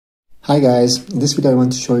Hi guys, in this video I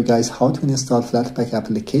want to show you guys how to install Flatpak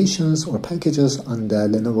applications or packages on the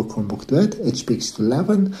Lenovo Chromebook Duet HP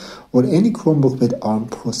X2 or any Chromebook with ARM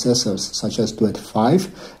processors such as Duet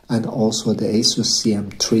 5 and also the Asus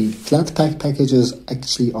CM3. Flatpak packages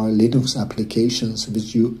actually are Linux applications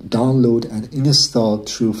which you download and install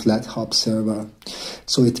through FlatHub server.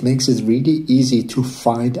 So it makes it really easy to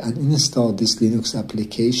find and install these Linux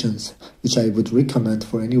applications, which I would recommend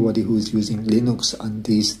for anybody who is using Linux on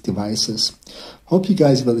these devices. Hope you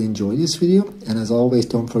guys will enjoy this video, and as always,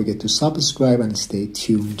 don't forget to subscribe and stay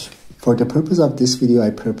tuned. For the purpose of this video, I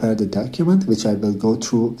prepared a document which I will go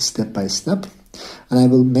through step by step, and I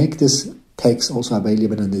will make this text also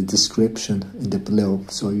available in the description in the below,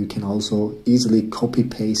 so you can also easily copy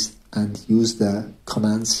paste and use the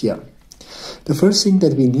commands here. The first thing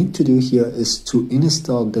that we need to do here is to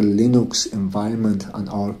install the Linux environment on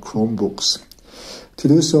our Chromebooks. To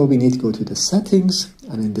do so, we need to go to the settings,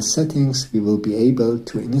 and in the settings we will be able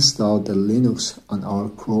to install the Linux on our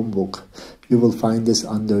Chromebook. You will find this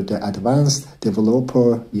under the advanced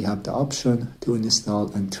developer. We have the option to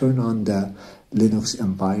install and turn on the Linux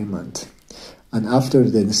environment. And after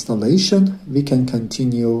the installation, we can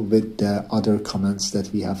continue with the other commands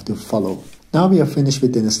that we have to follow. Now we are finished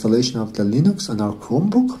with the installation of the Linux on our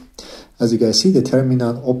Chromebook. As you guys see, the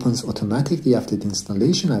terminal opens automatically after the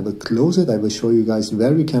installation. I will close it. I will show you guys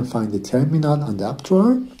where you can find the terminal on the app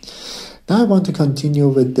drawer. Now I want to continue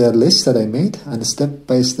with the list that I made and step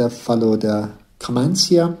by step follow the commands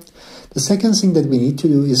here. The second thing that we need to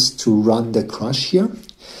do is to run the Crosh here.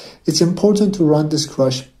 It's important to run this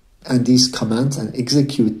Crosh and these commands and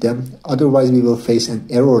execute them, otherwise we will face an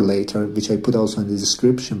error later, which I put also in the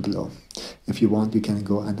description below. If you want, you can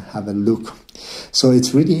go and have a look. So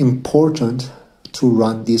it's really important to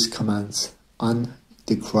run these commands on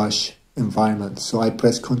the Crosh environment. So I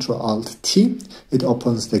press ctrl-alt-t, it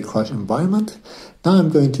opens the Crosh environment. Now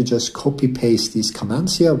I'm going to just copy paste these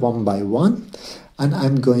commands here one by one, and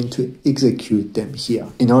I'm going to execute them here.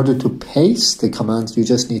 In order to paste the commands, you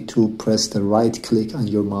just need to press the right click on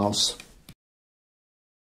your mouse.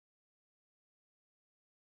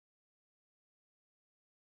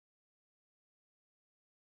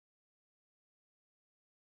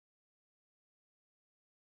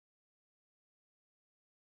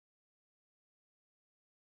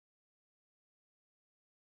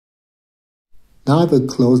 Now I will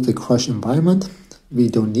close the Crosh environment. We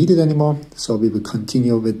don't need it anymore, so we will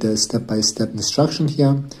continue with the step-by-step instruction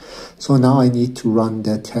here. So now I need to run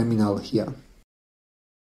the terminal here.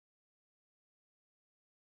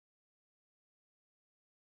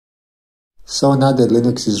 So now the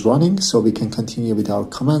Linux is running, so we can continue with our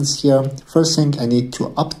commands here. First thing, I need to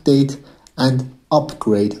update and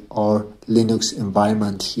upgrade our Linux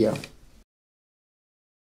environment here.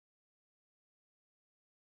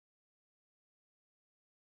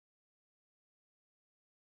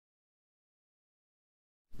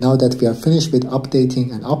 Now that we are finished with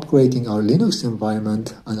updating and upgrading our Linux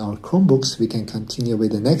environment on our Chromebooks, we can continue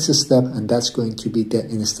with the next step, and that's going to be the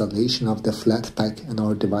installation of the Flatpak on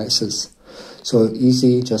our devices. So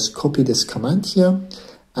easy, just copy this command here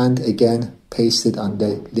and again paste it on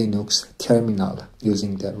the Linux terminal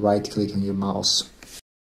using the right click on your mouse.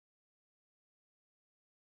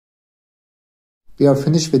 We are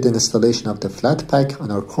finished with the installation of the Flatpak on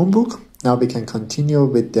our Chromebook. Now we can continue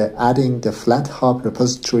with adding the FlatHub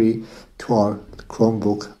repository to our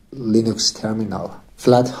Chromebook Linux terminal.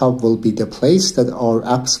 FlatHub will be the place that our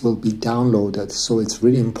apps will be downloaded, so it's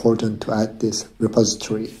really important to add this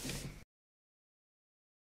repository.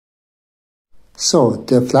 So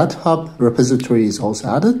the FlatHub repository is also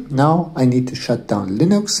added. Now I need to shut down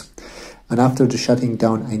Linux, and after the shutting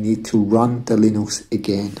down I need to run the Linux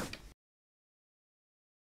again.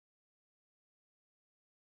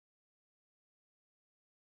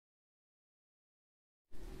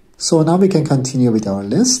 So now we can continue with our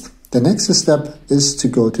list. The next step is to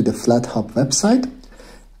go to the FlatHub website,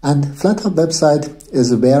 and FlatHub website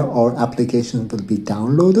is where our application will be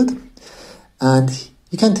downloaded, and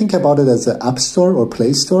you can think about it as an app store or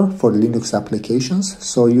play store for Linux applications,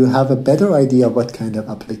 so you have a better idea what kind of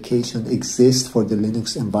application exists for the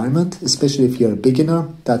Linux environment, especially if you're a beginner.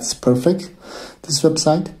 That's perfect, this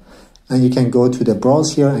website. And you can go to the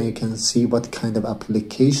browse here and you can see what kind of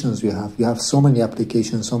applications you have. You have so many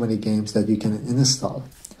applications, so many games that you can install.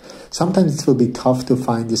 Sometimes it will be tough to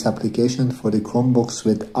find this application for the Chromebooks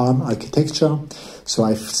with ARM architecture. So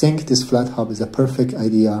I think this FlatHub is a perfect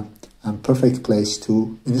idea and perfect place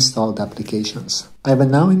to install the applications. I will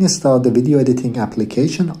now install the video editing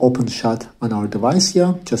application OpenShot on our device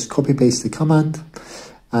here. Just copy paste the command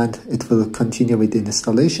and it will continue with the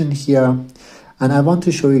installation here. And I want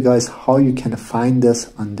to show you guys how you can find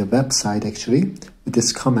this on the website actually with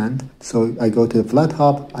this command. So I go to the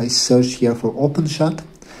FlatHub, I search here for OpenShot,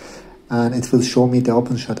 and it will show me the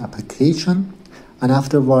OpenShot application. And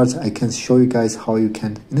afterwards, I can show you guys how you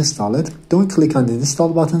can install it. Don't click on the install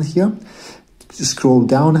button here. Just scroll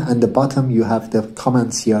down, and at the bottom you have the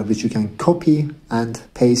commands here which you can copy and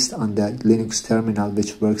paste on the Linux terminal,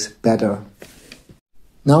 which works better.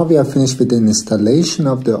 Now we are finished with the installation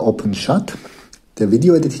of the OpenShot, the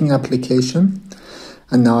video editing application,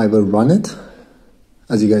 and now I will run it.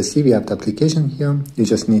 As you guys see, we have the application here. You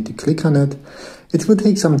just need to click on it. It will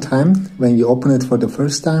take some time when you open it for the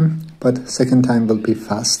first time, but second time will be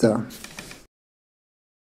faster.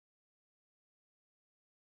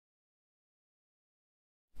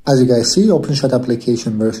 As you guys see, OpenShot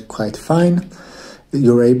application works quite fine.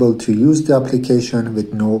 You're able to use the application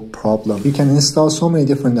with no problem. You can install so many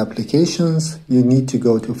different applications. You need to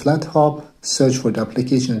go to FlatHub, search for the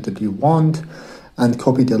application that you want, and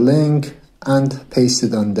copy the link and paste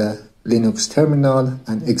it on the Linux terminal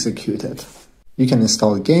and execute it. You can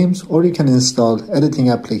install games, or you can install editing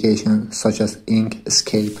applications such as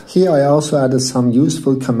Inkscape. Here I also added some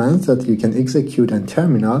useful commands that you can execute on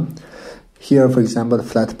terminal. Here, for example, the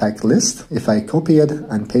Flatpak list. If I copy it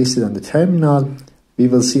and paste it on the terminal, we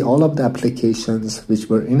will see all of the applications which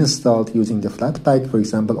were installed using the Flatpak. For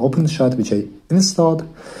example, OpenShot, which I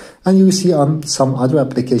installed. And you see some other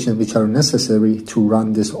applications which are necessary to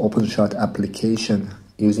run this OpenShot application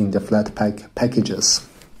using the Flatpak packages.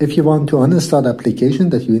 If you want to uninstall the application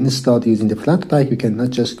that you installed using the Flatpak, you cannot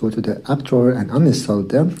just go to the app drawer and uninstall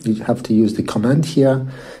them. You have to use the command here,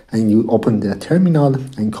 and you open the terminal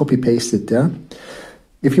and copy paste it there.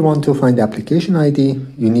 If you want to find the application ID,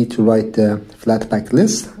 you need to write the Flatpak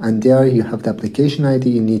list, and there you have the application ID.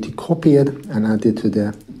 You need to copy it and add it to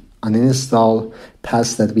the uninstall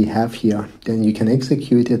path that we have here. Then you can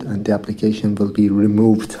execute it and the application will be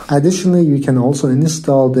removed. Additionally, you can also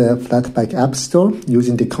install the Flatpak App Store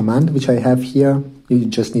using the command which I have here. You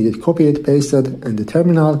just need to copy it, paste it in the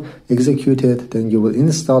terminal, execute it, then you will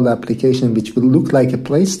install the application which will look like a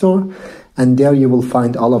Play Store, and there you will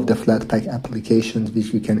find all of the Flatpak applications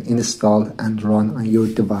which you can install and run on your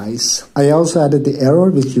device. I also added the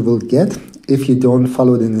error which you will get if you don't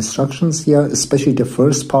follow the instructions here, especially the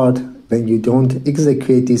first part. When you don't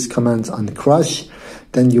execute these commands on Crosh,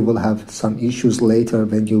 then you will have some issues later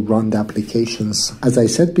when you run the applications. As I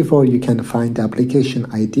said before, you can find the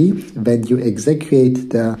application ID when you execute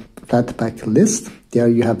the Flatpak list. There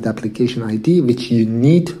you have the application ID which you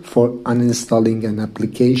need for uninstalling an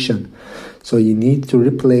application. So you need to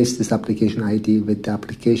replace this application ID with the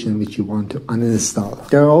application which you want to uninstall.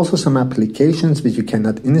 There are also some applications which you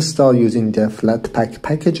cannot install using the Flatpak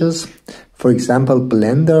packages. For example,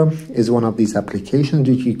 Blender is one of these applications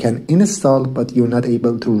which you can install, but you're not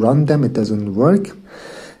able to run them. It doesn't work.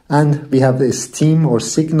 And we have the Steam or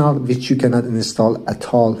Signal, which you cannot install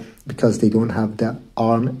at all because they don't have the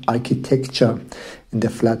ARM architecture in the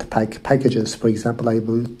Flatpak packages. For example, I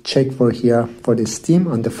will check for here for the Steam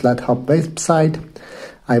on the FlatHub website.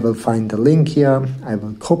 I will find the link here. I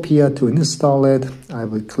will copy here to install it. I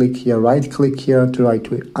will click here, right click here to try to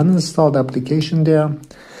uninstall the application there.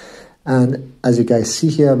 And as you guys see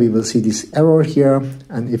here, we will see this error here.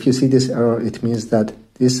 And if you see this error, it means that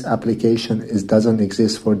this application doesn't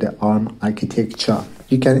exist for the ARM architecture.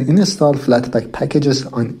 You can install Flatpak packages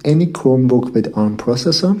on any Chromebook with ARM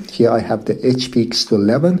processor. Here I have the HP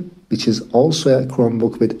X2, which is also a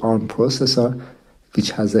Chromebook with ARM processor,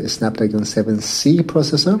 which has a Snapdragon 7C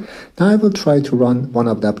processor. Now I will try to run one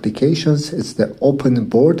of the applications. It's the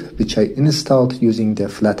OpenBoard, which I installed using the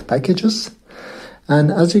Flat packages.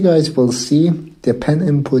 And as you guys will see, the pen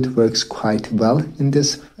input works quite well in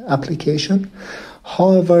this application.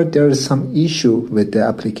 However, there is some issue with the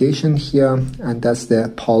application here, and that's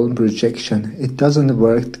the palm projection. It doesn't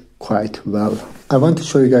work quite well. I want to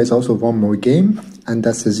show you guys also one more game, and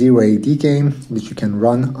that's the Zero AD game, which you can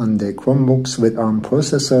run on the Chromebooks with ARM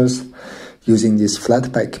processors using these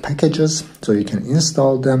Flatpak packages. So you can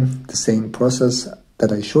install them, the same process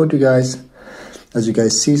that I showed you guys. As you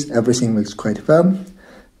guys see, everything works quite well.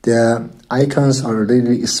 The icons are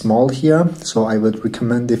really small here, so I would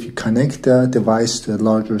recommend if you connect the device to a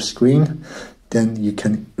larger screen, then you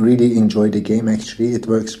can really enjoy the game. Actually, it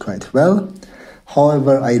works quite well.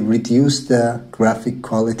 However, I reduced the graphic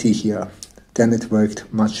quality here, then it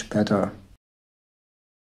worked much better.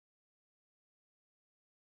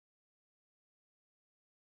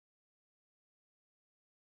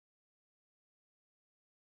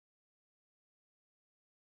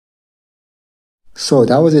 So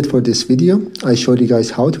that was it for this video. I showed you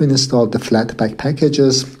guys how to install the Flatpak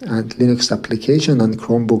packages and Linux application on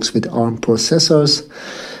Chromebooks with ARM processors,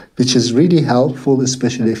 which is really helpful,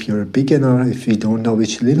 especially if you're a beginner, if you don't know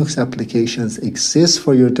which Linux applications exist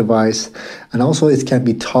for your device, and also it can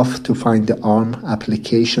be tough to find the ARM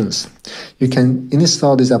applications. You can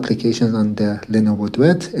install these applications on the Lenovo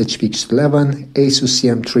Duet HP X2, Asus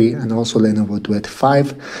CM3, and also Lenovo Duet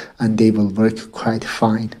 5, and they will work quite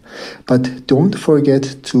fine. But don't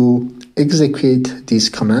forget to execute these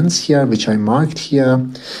commands here, which I marked here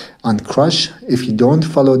on Crosh. If you don't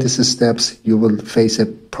follow these steps, you will face a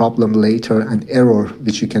problem later, an error,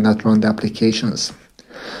 which you cannot run the applications.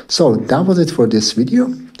 So that was it for this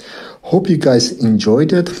video. Hope you guys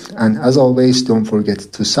enjoyed it, and as always, don't forget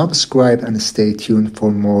to subscribe and stay tuned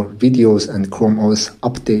for more videos and Chrome OS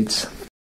updates.